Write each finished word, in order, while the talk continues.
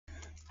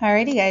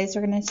Alrighty guys,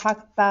 we're going to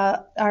talk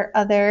about our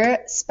other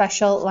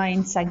special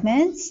line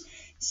segments.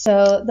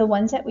 So the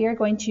ones that we are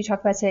going to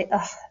talk about today,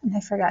 and I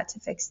forgot to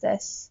fix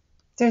this.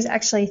 There's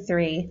actually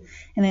 3,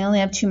 and I only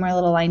have 2 more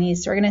little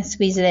lineys, so we're going to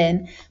squeeze it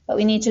in. But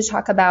we need to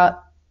talk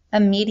about a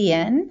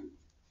median,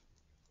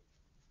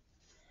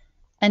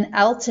 an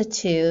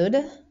altitude,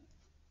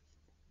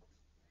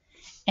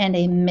 and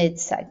a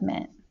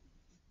mid-segment.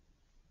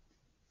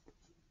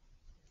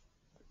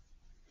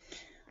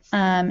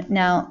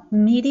 Now,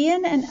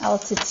 median and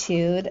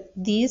altitude,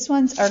 these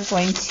ones are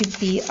going to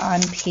be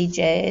on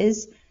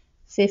pages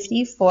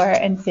 54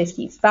 and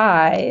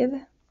 55.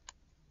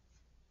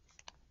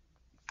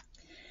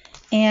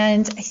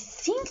 And I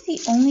think the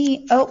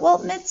only,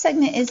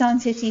 mid-segment is on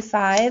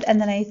 55, and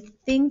then I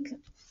think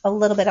a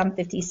little bit on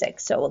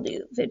 56. So we'll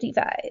do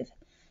 55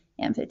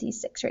 and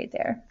 56 right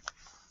there.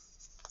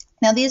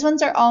 Now, these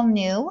ones are all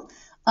new.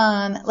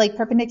 Like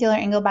perpendicular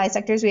angle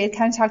bisectors, we had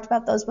kind of talked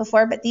about those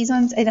before, but these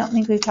ones I don't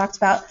think we've talked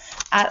about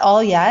at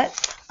all yet.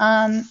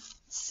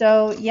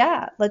 So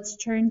yeah, let's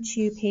turn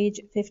to page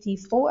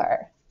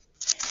 54.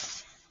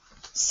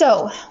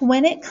 So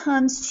when it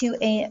comes to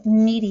a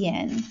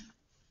median,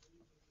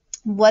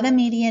 what a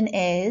median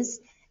is,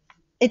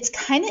 it's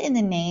kind of in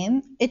the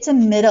name. It's a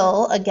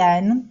middle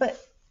again, but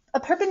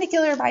a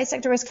perpendicular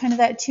bisector is kind of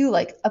that too.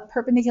 Like a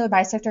perpendicular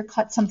bisector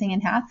cuts something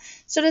in half.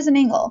 So does an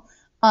angle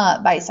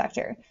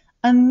bisector.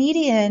 A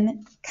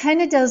median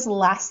kind of does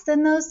less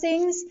than those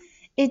things.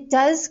 It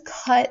does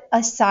cut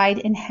a side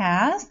in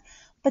half,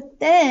 but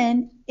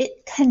then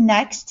it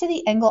connects to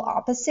the angle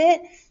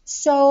opposite.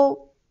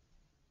 So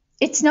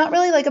it's not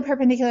really like a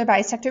perpendicular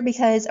bisector,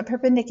 because a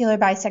perpendicular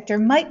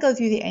bisector might go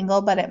through the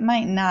angle, but it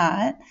might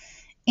not.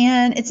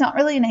 And it's not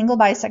really an angle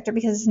bisector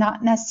because it's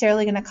not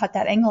necessarily going to cut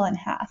that angle in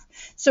half.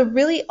 So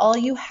really all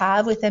you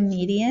have with a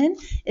median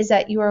is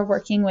that you are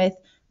working with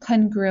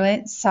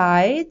congruent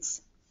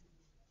sides.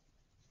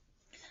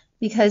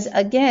 Because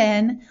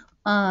again,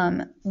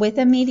 with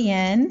a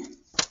median,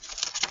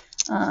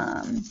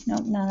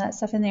 nope, none of that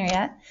stuff in there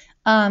yet.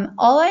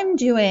 All I'm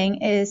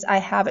doing is I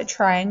have a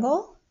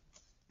triangle.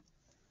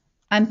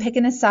 I'm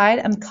picking a side,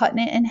 I'm cutting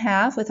it in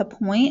half with a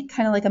point,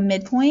 kind of like a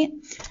midpoint,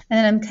 and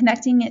then I'm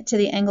connecting it to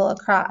the angle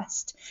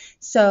across.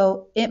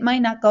 So it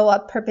might not go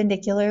up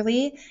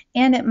perpendicularly,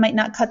 and it might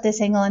not cut this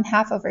angle in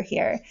half over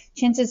here.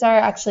 Chances are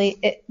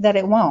actually that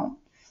it won't.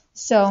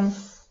 So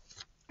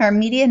our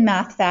median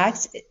math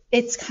facts,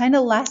 it's kind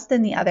of less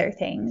than the other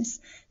things.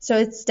 So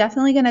it's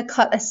definitely going to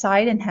cut a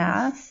side in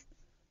half.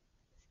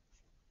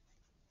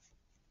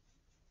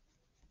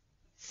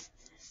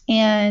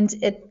 And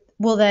it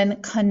will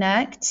then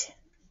connect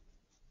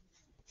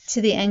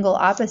to the angle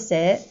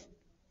opposite,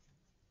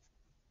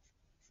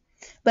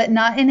 but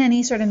not in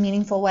any sort of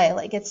meaningful way.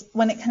 Like it's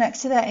when it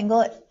connects to that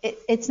angle,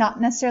 it's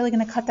not necessarily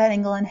going to cut that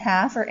angle in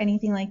half or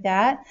anything like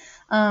that.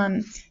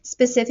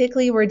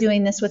 Specifically, we're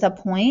doing this with a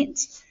point.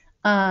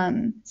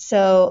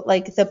 So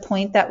like the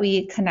point that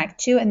we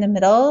connect to in the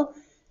middle,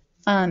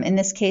 in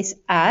this case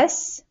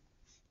S,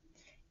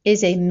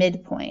 is a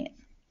midpoint.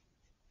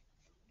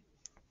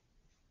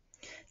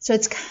 So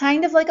it's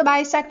kind of like a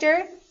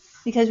bisector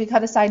because we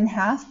cut a side in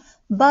half,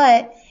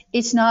 but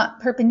it's not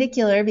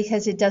perpendicular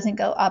because it doesn't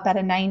go up at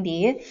a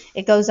 90.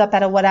 It goes up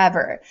at a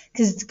whatever,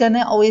 because it's going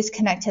to always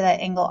connect to that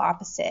angle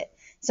opposite.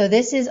 So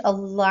this is a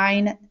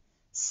line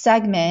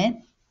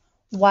segment,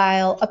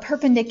 while a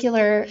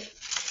perpendicular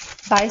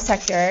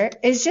bisector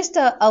is just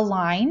a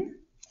line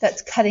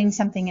that's cutting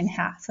something in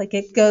half. Like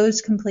it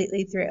goes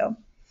completely through.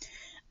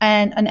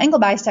 And an angle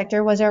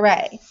bisector was a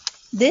ray.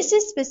 This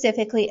is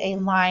specifically a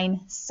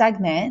line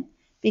segment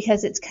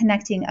because it's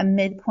connecting a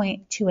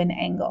midpoint to an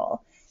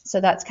angle.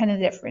 So that's kind of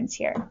the difference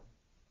here.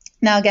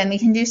 Now again, we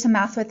can do some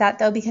math with that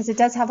though, because it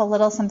does have a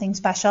little something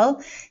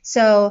special.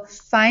 So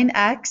find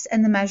x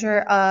and the measure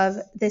of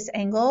this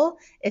angle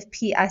if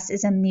PS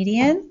is a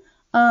median.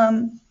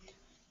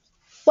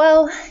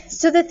 Well,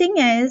 so the thing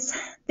is,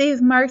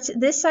 they've marked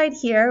this side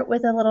here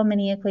with a little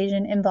mini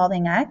equation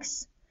involving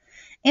x,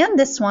 and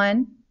this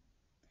one,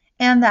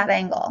 and that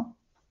angle.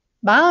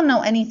 But I don't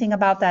know anything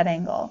about that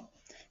angle,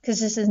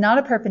 because this is not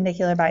a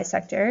perpendicular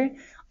bisector.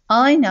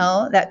 All I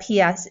know that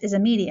PS is a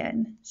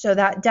median. So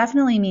that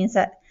definitely means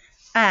that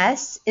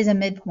S is a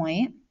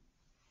midpoint.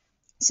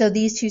 So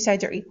these two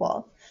sides are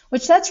equal,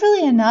 which that's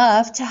really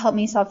enough to help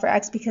me solve for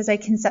x, because I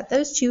can set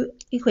those two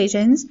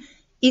equations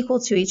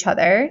equal to each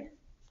other,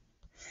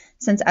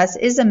 since S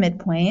is a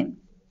midpoint.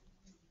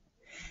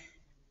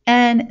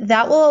 And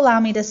that will allow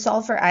me to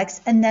solve for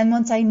x. And then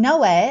once I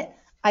know it,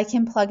 I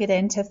can plug it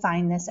in to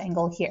find this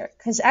angle here,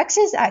 because x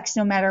is x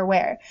no matter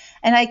where.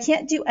 And I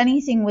can't do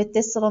anything with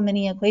this little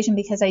mini equation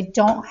because I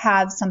don't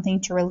have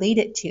something to relate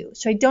it to.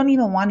 So I don't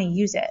even want to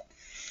use it.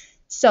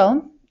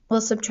 So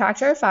we'll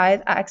subtract our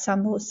 5x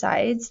on both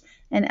sides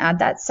and add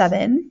that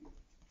 7.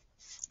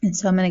 And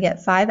so I'm going to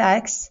get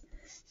 5x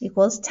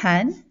equals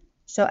 10.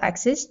 So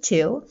x is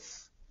 2.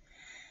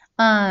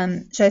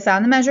 So I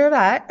found the measure of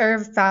x, or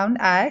found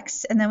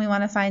x, and then we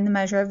want to find the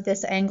measure of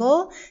this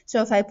angle.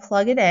 So if I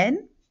plug it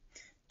in,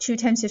 2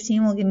 times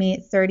 15 will give me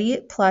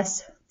 30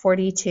 plus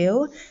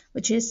 42,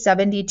 which is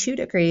 72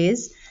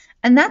 degrees.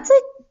 And that's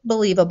like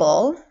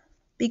believable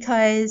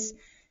because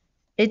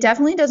it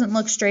definitely doesn't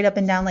look straight up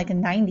and down like a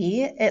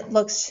 90. It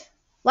looks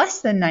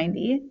less than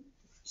 90.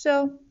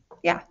 So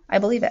yeah, I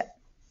believe it.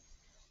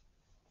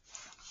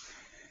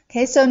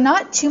 Okay, so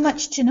not too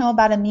much to know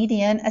about a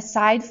median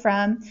aside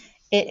from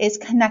it is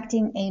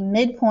connecting a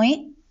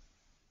midpoint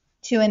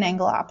to an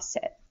angle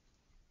opposite.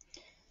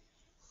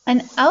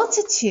 An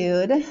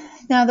altitude,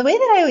 now the way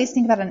that I always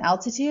think about an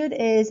altitude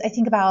is I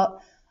think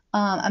about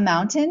a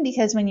mountain,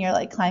 because when you're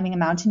like climbing a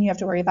mountain, you have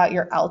to worry about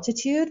your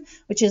altitude,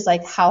 which is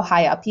like how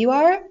high up you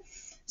are.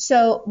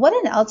 So what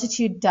an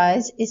altitude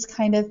does is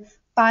kind of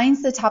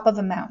finds the top of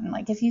a mountain.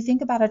 Like if you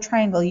think about a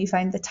triangle, you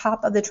find the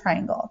top of the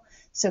triangle,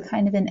 so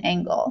kind of an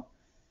angle.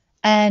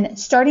 And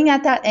starting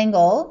at that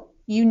angle,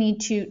 you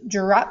need to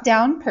drop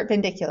down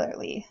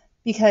perpendicularly,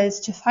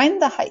 because to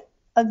find the height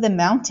of the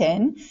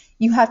mountain,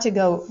 you have to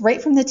go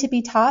right from the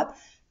tippy top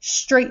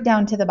straight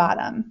down to the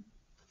bottom.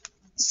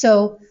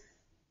 So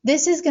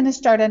this is going to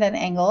start at an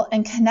angle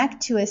and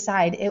connect to a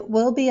side. It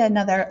will be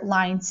another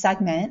line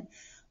segment,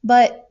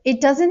 but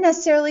it doesn't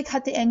necessarily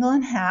cut the angle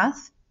in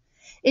half.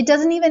 It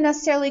doesn't even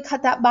necessarily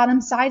cut that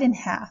bottom side in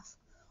half.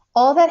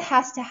 All that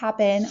has to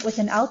happen with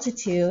an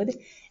altitude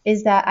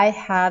is that I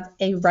have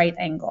a right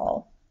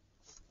angle.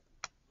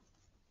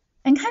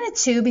 And kind of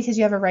two, because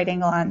you have a right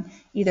angle on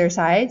either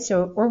side.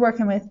 So we're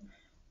working with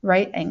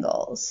right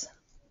angles.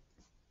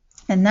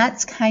 And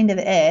that's kind of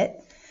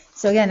it.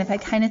 So again, if I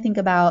kind of think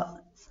about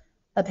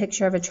a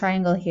picture of a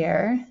triangle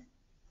here,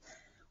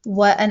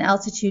 what an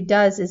altitude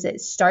does is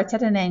it starts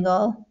at an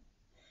angle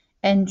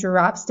and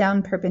drops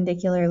down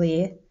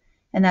perpendicularly,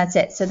 and that's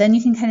it. So then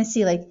you can kind of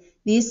see like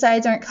these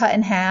sides aren't cut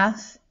in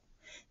half.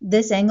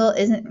 This angle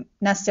isn't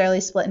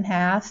necessarily split in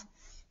half.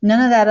 None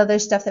of that other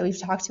stuff that we've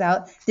talked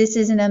about. This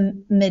isn't a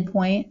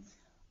midpoint.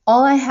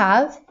 All I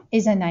have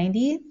is a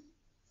 90,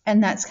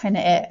 and that's kind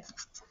of it.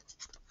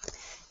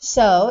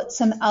 So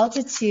some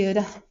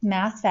altitude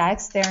math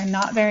facts. There are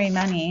not very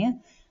many.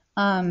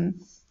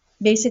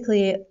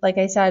 Basically, like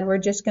I said, we're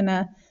just going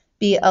to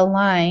be a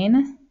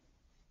line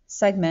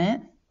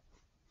segment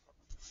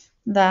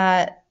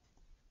that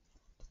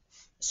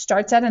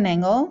starts at an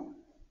angle.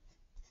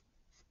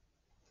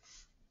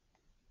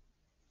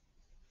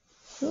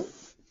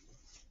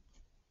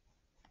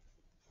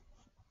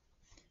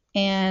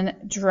 And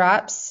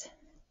drops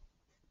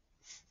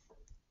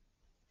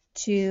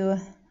to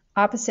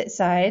opposite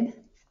side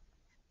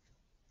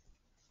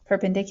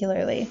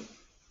perpendicularly.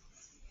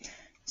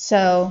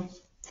 So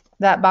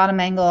that bottom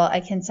angle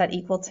I can set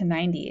equal to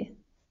 90.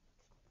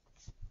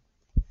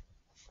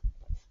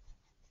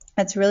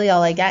 That's really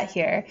all I get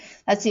here.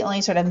 That's the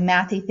only sort of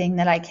mathy thing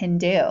that I can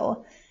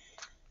do.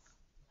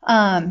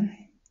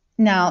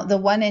 Now, the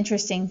one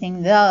interesting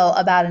thing, though,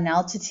 about an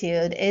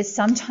altitude is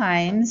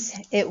sometimes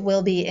it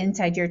will be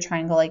inside your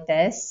triangle like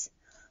this.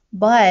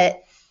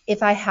 But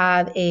if I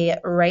have a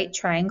right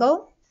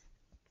triangle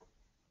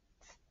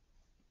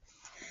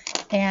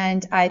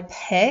and I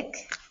pick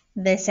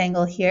this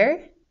angle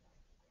here,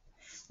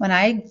 when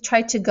I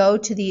try to go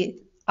to the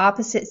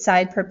opposite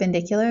side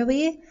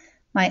perpendicularly,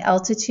 my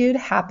altitude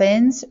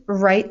happens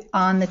right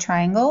on the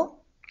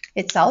triangle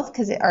itself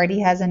because it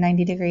already has a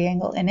 90-degree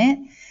angle in it.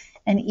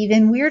 And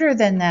even weirder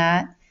than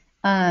that,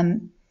 let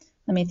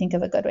me think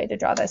of a good way to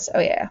draw this. Oh,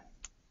 yeah.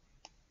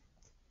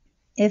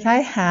 If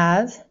I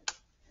have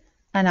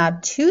an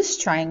obtuse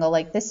triangle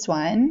like this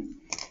one,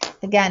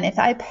 again, if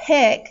I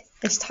pick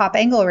this top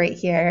angle right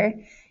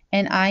here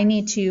and I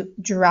need to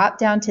drop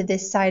down to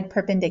this side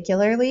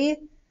perpendicularly,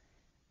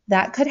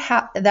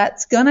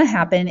 that's going to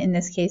happen in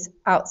this case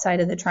outside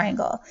of the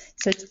triangle.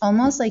 So it's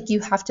almost like you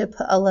have to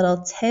put a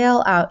little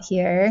tail out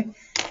here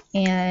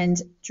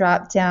and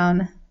drop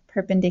down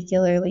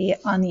perpendicularly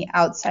on the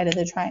outside of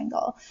the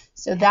triangle.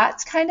 So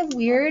that's kind of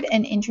weird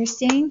and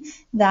interesting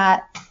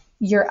that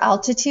your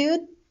altitude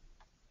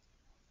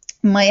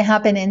might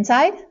happen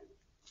inside,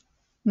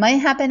 might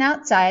happen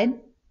outside,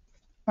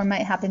 or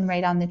might happen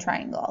right on the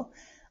triangle.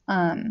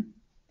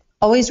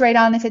 Always right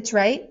on if it's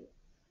right.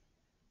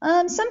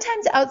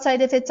 Sometimes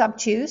outside if it's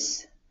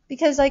obtuse,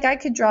 because like I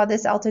could draw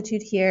this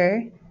altitude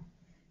here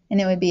and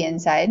it would be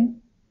inside.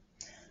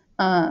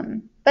 But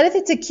if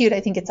it's acute, I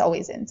think it's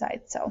always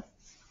inside. So.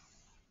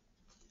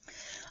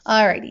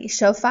 Alrighty,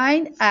 so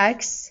find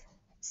X,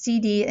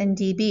 CD, and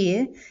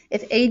DB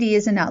if AD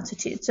is an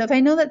altitude. So if I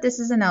know that this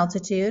is an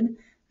altitude,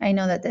 I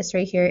know that this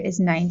right here is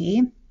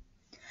 90.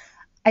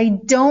 I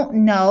don't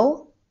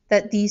know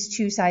that these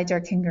two sides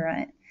are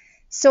congruent.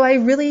 So I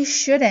really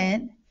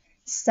shouldn't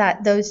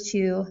set those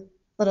two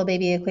little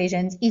baby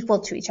equations equal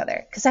to each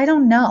other because I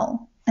don't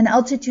know. An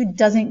altitude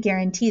doesn't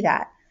guarantee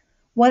that.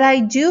 What I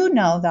do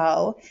know,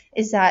 though,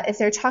 is that if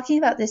they're talking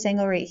about this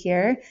angle right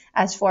here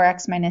as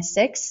 4x minus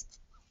 6,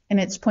 and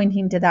it's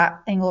pointing to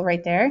that angle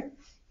right there,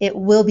 it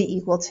will be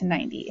equal to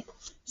 90.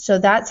 So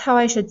that's how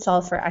I should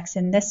solve for x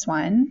in this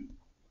one.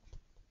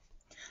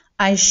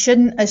 I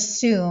shouldn't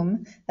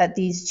assume that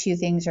these two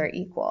things are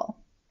equal.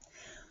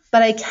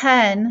 But I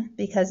can,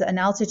 because an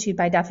altitude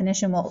by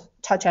definition will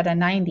touch at a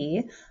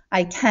 90,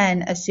 I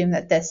can assume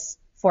that this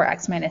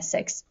 4x minus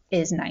 6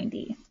 is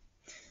 90.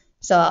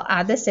 So I'll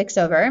add the 6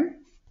 over,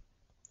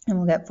 and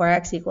we'll get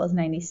 4x equals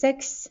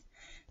 96,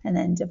 and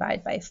then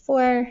divide by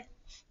 4.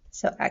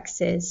 So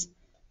x is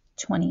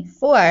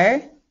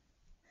 24.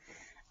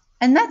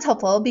 And that's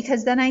helpful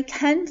because then I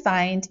can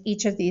find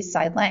each of these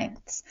side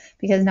lengths,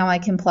 because now I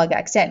can plug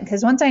x in,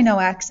 because once I know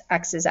x,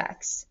 x is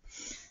x.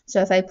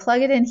 So if I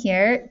plug it in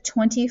here,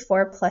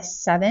 24 plus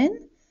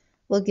 7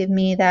 will give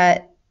me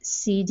that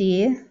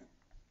CD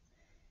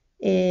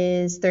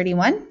is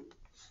 31.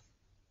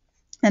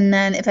 And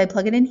then if I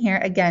plug it in here,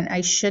 again,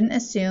 I shouldn't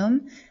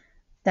assume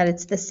that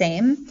it's the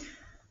same,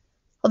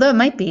 although it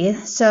might be.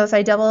 So if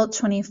I double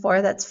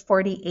 24, that's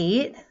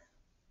 48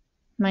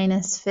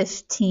 minus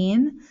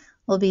 15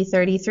 will be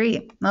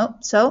 33. Oh,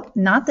 so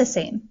not the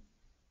same.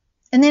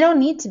 And they don't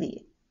need to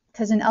be,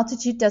 because an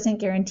altitude doesn't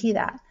guarantee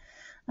that.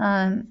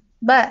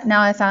 But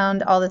now I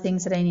found all the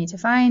things that I need to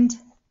find.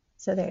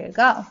 So there you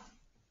go.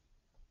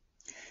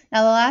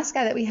 Now the last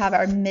guy that we have,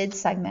 our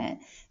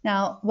mid-segment.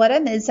 Now what a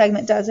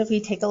mid-segment does, if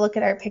we take a look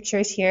at our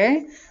pictures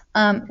here,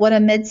 what a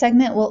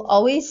mid-segment will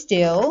always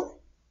do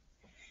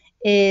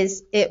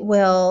is it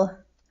will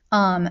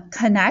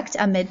connect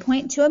a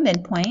midpoint to a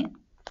midpoint.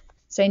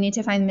 So I need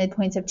to find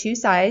midpoints of two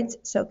sides.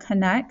 So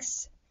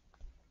connects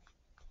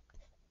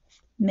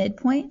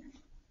midpoint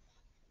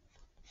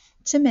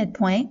to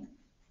midpoint.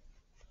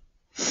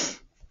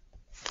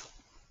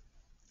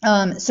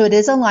 So it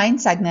is a line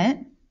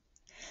segment.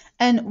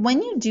 And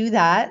when you do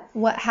that,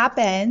 what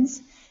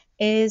happens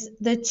is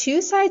the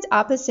two sides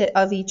opposite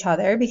of each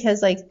other,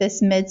 because like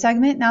this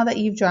mid-segment now that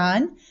you've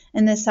drawn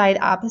and the side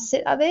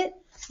opposite of it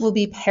will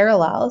be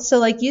parallel. So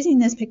like using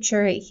this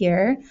picture right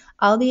here,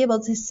 I'll be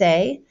able to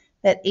say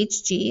that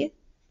HG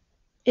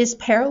is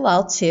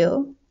parallel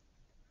to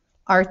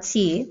RT.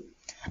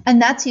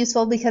 And that's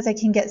useful because I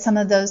can get some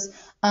of those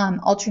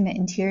alternate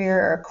interior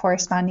or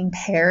corresponding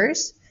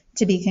pairs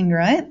to be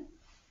congruent.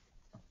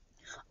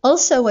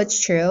 Also,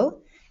 what's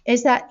true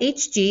is that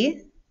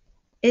HG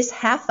is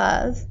half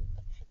of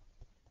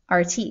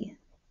RT.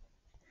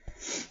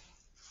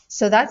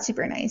 So that's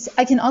super nice.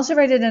 I can also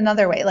write it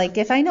another way. Like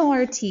if I know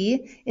RT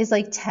is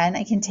like 10,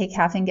 I can take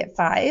half and get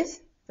 5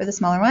 for the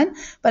smaller one.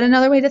 But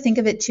another way to think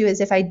of it too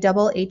is if I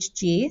double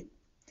HG,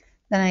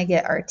 then I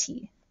get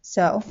RT.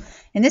 So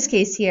in this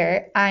case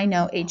here, I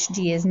know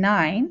HG is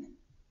 9.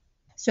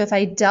 So if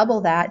I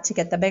double that to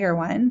get the bigger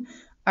one,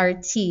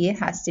 RT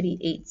has to be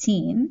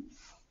 18.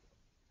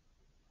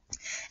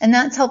 And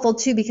that's helpful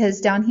too,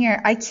 because down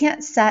here, I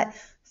can't set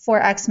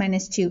 4x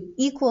minus 2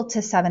 equal to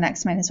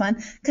 7x minus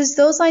 1, because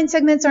those line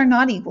segments are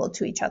not equal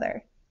to each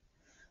other.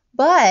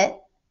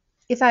 But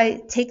if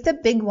I take the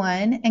big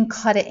one and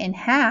cut it in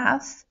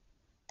half,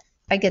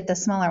 I get the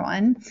smaller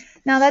one.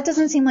 Now that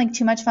doesn't seem like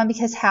too much fun,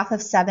 because half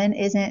of 7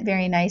 isn't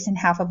very nice and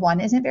half of 1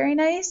 isn't very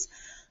nice.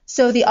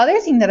 So the other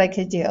thing that I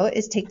could do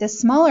is take the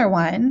smaller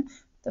one,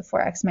 the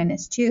 4x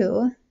minus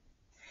 2,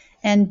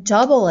 and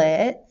double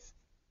it,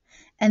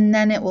 and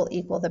then it will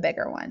equal the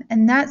bigger one.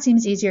 And that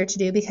seems easier to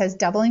do because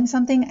doubling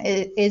something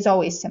is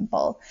always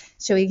simple.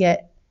 So we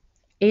get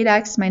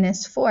 8x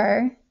minus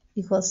 4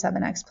 equals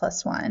 7x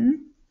plus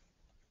 1.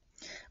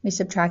 We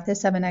subtract the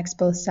 7x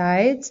both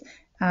sides,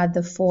 add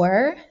the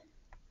 4,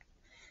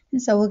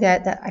 and so we'll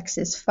get that x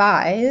is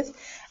 5.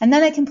 And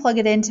then I can plug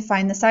it in to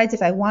find the sides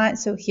if I want.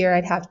 So here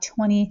I'd have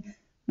 20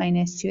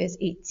 minus 2 is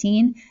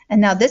 18. And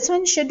now this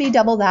one should be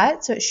double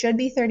that, so it should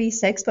be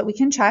 36, but we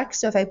can check.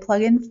 So if I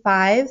plug in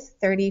 5,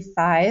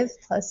 35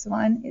 plus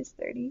 1 is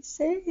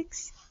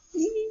 36.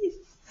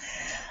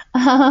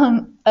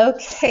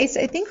 Okay,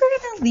 so I think we're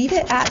going to leave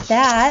it at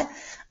that.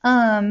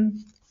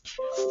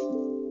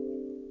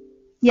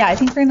 Yeah, I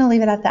think we're going to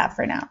leave it at that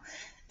for now.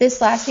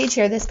 This last page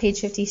here, this page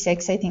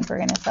 56, I think we're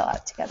going to fill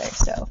out together.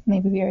 So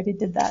maybe we already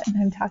did that and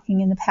I'm talking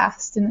in the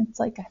past and it's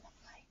like I'm a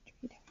mind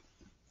reader.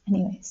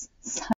 Anyways.